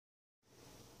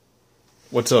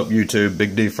What's up, YouTube?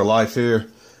 Big D for Life here.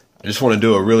 I just want to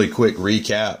do a really quick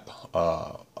recap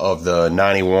of the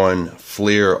 91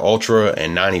 Fleer Ultra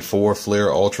and 94 Fleer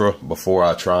Ultra before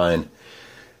I try and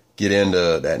get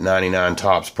into that 99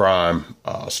 Topps Prime.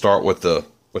 Start with the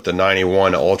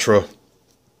 91 Ultra.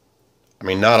 I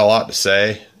mean, not a lot to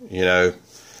say. You know,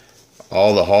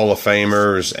 all the Hall of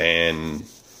Famers and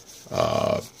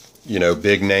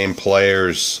big name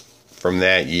players from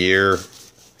that year.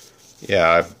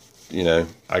 Yeah,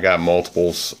 I got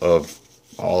multiples of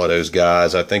all of those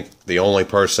guys. I think the only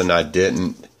person I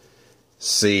didn't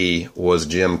see was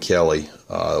Jim Kelly. It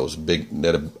was a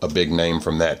big name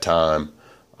from that time.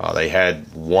 They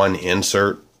had one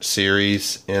insert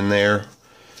series in there,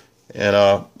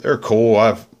 and they're cool.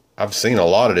 I've seen a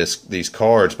lot of these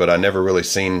cards, but I never really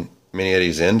seen many of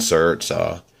these inserts.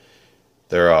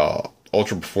 They're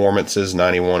Ultra Performances,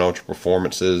 91 Ultra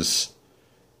Performances.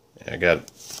 I got a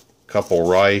couple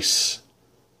Rice,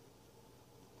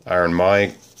 Iron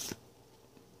Mike,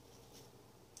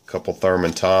 couple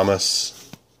Thurman Thomas,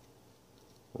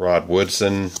 Rod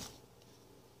Woodson,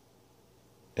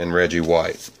 and Reggie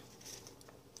White.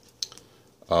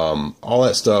 All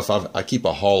that stuff, I keep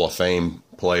a Hall of Fame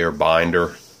player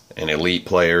binder and elite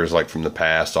players like from the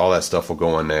past. All that stuff will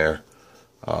go in there.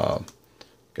 Got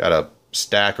a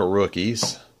stack of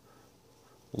rookies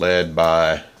led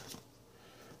by,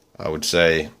 I would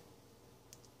say,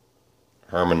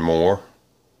 Herman Moore.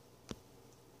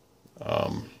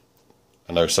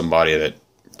 I know somebody that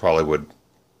probably would,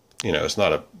 it's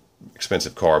not an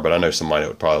expensive card, but I know somebody that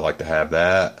would probably like to have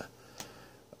that.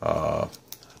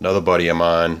 Another buddy of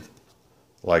mine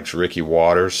likes Ricky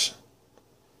Watters.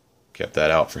 Kept that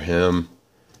out for him.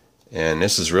 And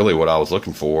this is really what I was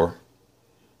looking for,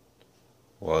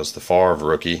 was the Favre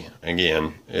rookie.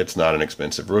 Again, it's not an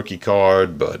expensive rookie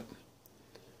card, but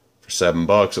for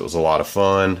 $7 it was a lot of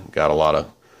fun. Got a lot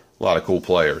of cool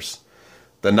players.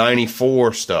 The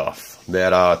 94 stuff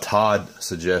that Todd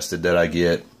suggested that I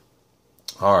get.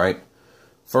 All right,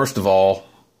 first of all,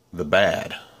 the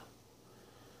bad.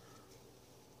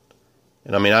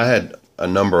 And I mean, I had a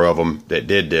number of them that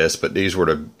did this, but these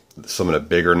were some of the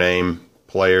bigger name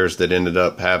players that ended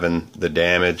up having the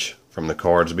damage from the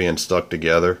cards being stuck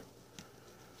together.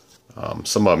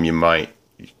 Some of them you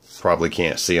probably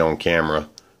can't see on camera.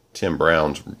 Tim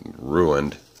Brown's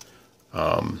ruined.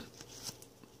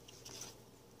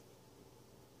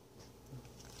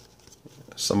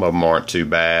 Some of them aren't too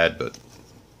bad, but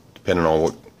depending on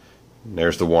what...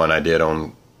 There's the one I did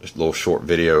on this little short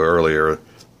video earlier,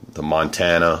 the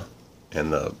Montana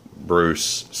and the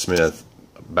Bruce Smith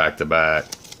back-to-back.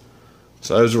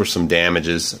 So those were some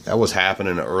damages. That was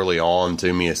happening early on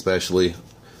to me, especially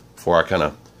before I kind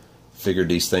of figured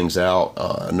these things out.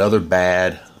 Another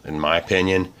bad, in my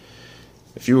opinion,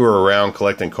 if you were around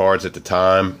collecting cards at the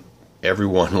time,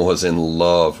 everyone was in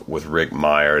love with Rick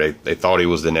Mirer. They thought he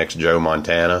was the next Joe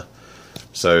Montana.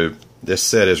 So this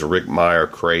set is Rick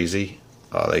Mirer crazy.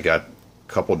 They got a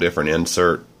couple different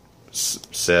insert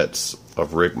sets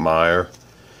of Rick Mirer.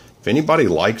 If anybody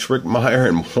likes Rick Mirer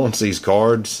and wants these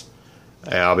cards,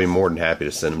 I'll be more than happy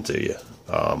to send them to you.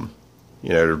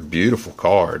 They're beautiful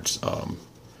cards.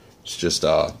 It's just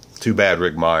too bad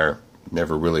Rick Mirer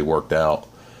never really worked out.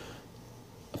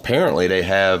 Apparently they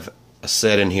have a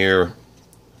set in here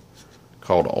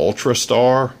called Ultra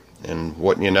Star, and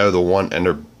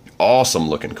they're awesome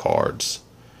looking cards.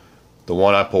 The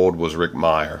one I pulled was Rick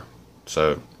Mirer.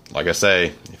 So, like I say,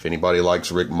 if anybody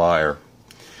likes Rick Mirer,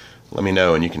 let me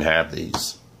know and you can have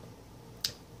these.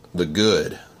 The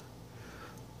good.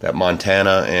 That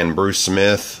Montana and Bruce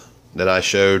Smith that I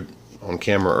showed on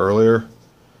camera earlier.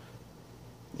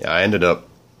 Yeah, I ended up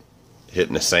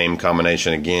hitting the same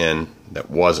combination again that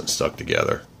wasn't stuck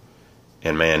together.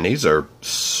 And man, these are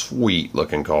sweet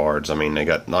looking cards. I mean, they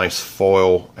got nice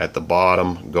foil at the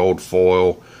bottom, gold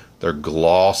foil. They're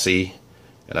glossy.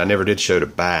 And I never did show the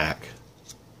back.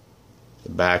 The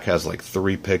back has like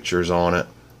 3 pictures on it.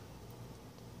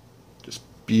 Just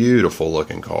beautiful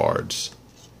looking cards.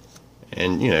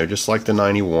 And, just like the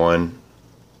 91,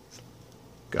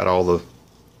 got look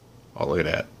at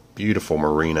that. Beautiful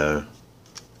merino.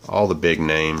 All the big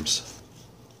names.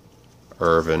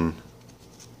 Irvin,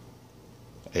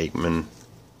 Aikman,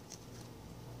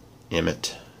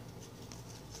 Emmett,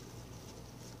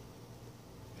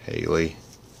 Haley.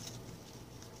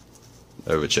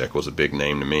 Novacek was a big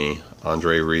name to me.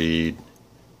 Andre Reed,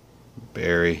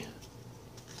 Barry.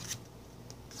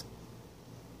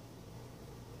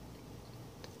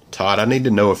 Todd, I need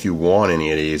to know if you want any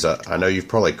of these. I know you've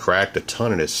probably cracked a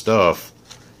ton of this stuff.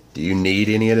 Do you need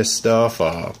any of this stuff?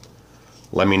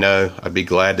 Let me know. I'd be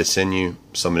glad to send you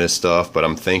some of this stuff, but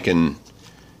I'm thinking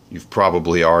you've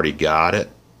probably already got it.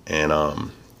 And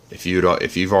if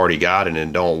you've already got it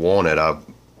and don't want it, I'll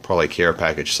probably care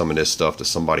package some of this stuff to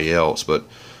somebody else. But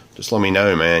just let me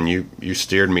know, man. You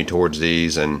steered me towards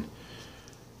these, and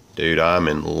dude, I'm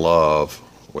in love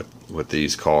with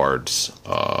these cards.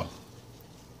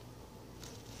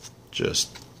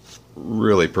 Just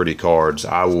really pretty cards.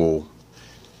 I will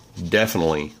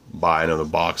definitely buy another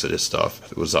box of this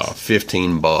stuff. It was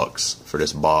 $15 for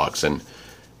this box, and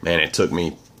man, it took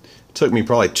me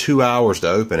probably 2 hours to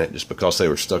open it just because they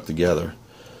were stuck together.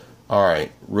 All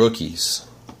right, rookies.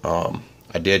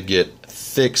 I did get a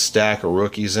thick stack of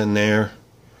rookies in there.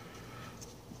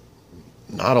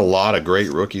 Not a lot of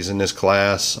great rookies in this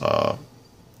class. I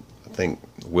think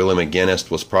Willie McGinnis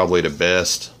was probably the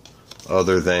best,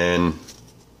 other than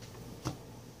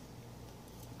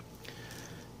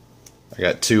I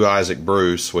got 2 Isaac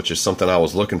Bruce, which is something I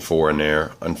was looking for in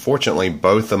there. Unfortunately,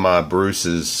 both of my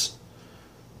Bruces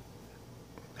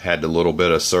had a little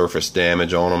bit of surface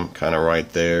damage on them, kind of right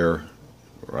there,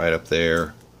 right up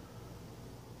there.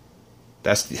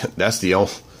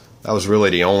 That was really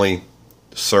the only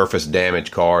surface damage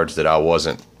cards that I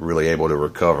wasn't really able to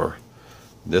recover.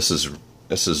 This is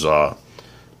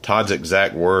Todd's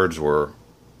exact words were,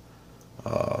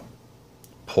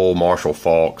 pull Marshall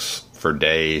Faulks for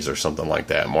days or something like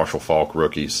that. Marshall Faulk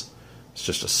rookies. It's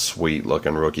just a sweet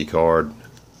looking rookie card.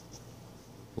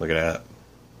 Look at that.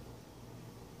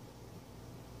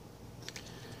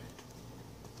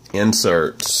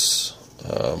 Inserts.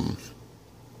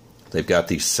 They've got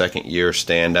these second year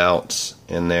standouts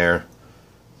in there.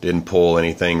 Didn't pull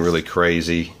anything really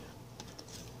crazy.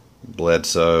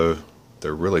 Bledsoe.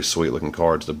 They're really sweet looking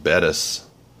cards. The Bettis.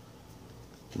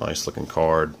 Nice looking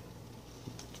card.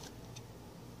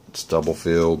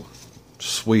 Stubblefield.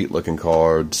 Sweet looking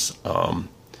cards.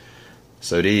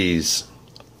 So these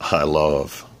I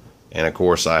love. And of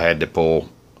course I had to pull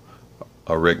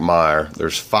a Rick Meyer.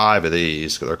 There's 5 of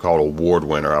these because they're called award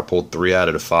winner. I pulled 3 out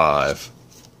of the 5.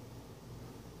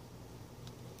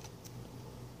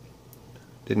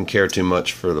 Didn't care too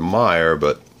much for the Meyer,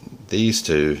 but these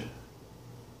two.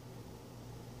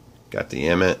 Got the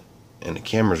Emmett, and the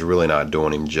camera's really not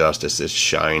doing him justice. It's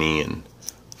shiny and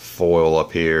foil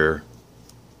up here.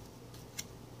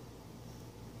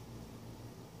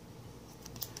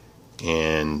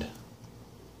 And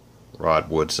Rod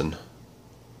Woodson.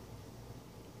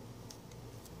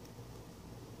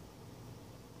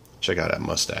 Check out that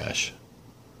mustache.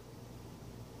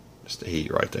 Just the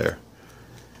heat right there.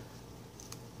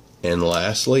 And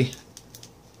lastly,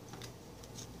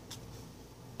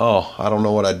 oh, I don't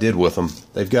know what I did with them.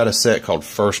 They've got a set called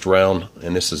First Round,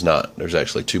 and this is not. There's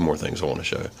actually 2 more things I want to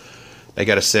show. They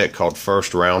got a set called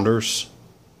First Rounders.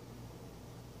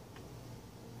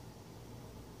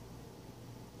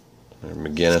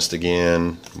 McGinnis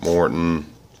again, Morton.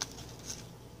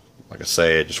 Like I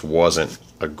say, it just wasn't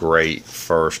a great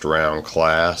first round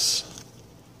class.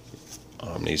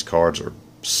 These cards are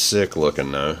sick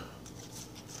looking though.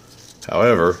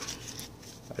 However,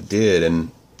 I did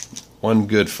in one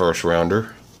good first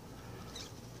rounder.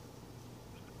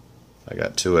 I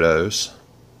got 2 of those.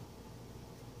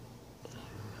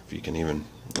 If you can even,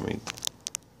 let me.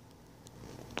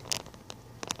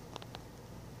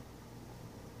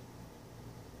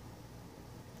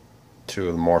 Two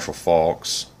of the Marshall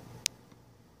Faulks.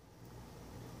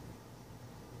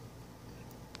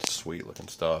 Sweet looking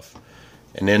stuff.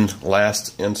 And then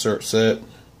last insert set,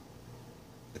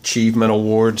 Achievement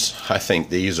Awards. I think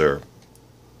these are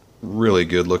really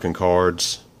good looking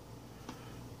cards.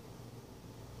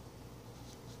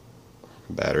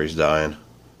 Battery's dying.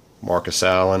 Marcus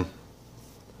Allen.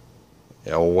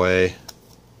 Elway.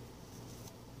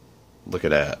 Look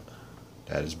at that.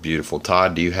 That is beautiful.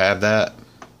 Todd, do you have that?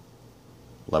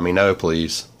 Let me know,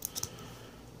 please.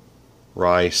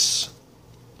 Rice.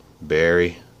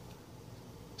 Barry.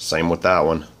 Same with that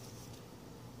one.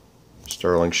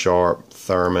 Sterling Sharp.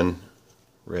 Thurman.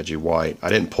 Reggie White. I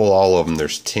didn't pull all of them.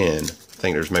 There's 10. I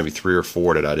think there's maybe 3 or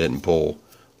 4 that I didn't pull.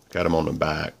 Got them on the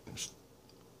back.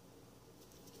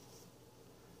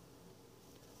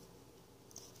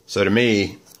 So to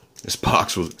me, this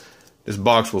box was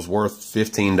worth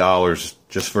 $15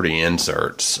 just for the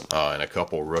inserts and a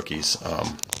couple rookies.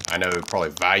 I know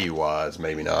probably value wise,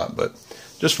 maybe not, but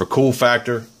just for cool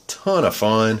factor, ton of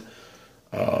fun.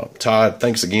 Todd,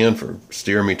 thanks again for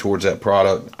steering me towards that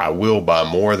product. I will buy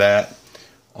more of that.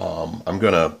 I'm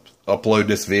gonna upload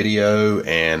this video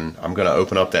and I'm gonna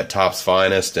open up that Topps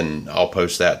Finest and I'll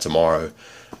post that tomorrow.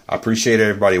 I appreciate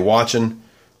everybody watching.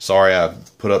 Sorry I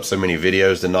put up so many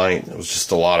videos tonight. It was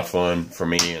just a lot of fun for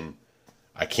me, and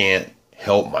I can't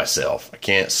help myself. I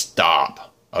can't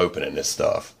stop opening this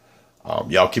stuff.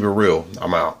 Y'all keep it real.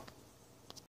 I'm out.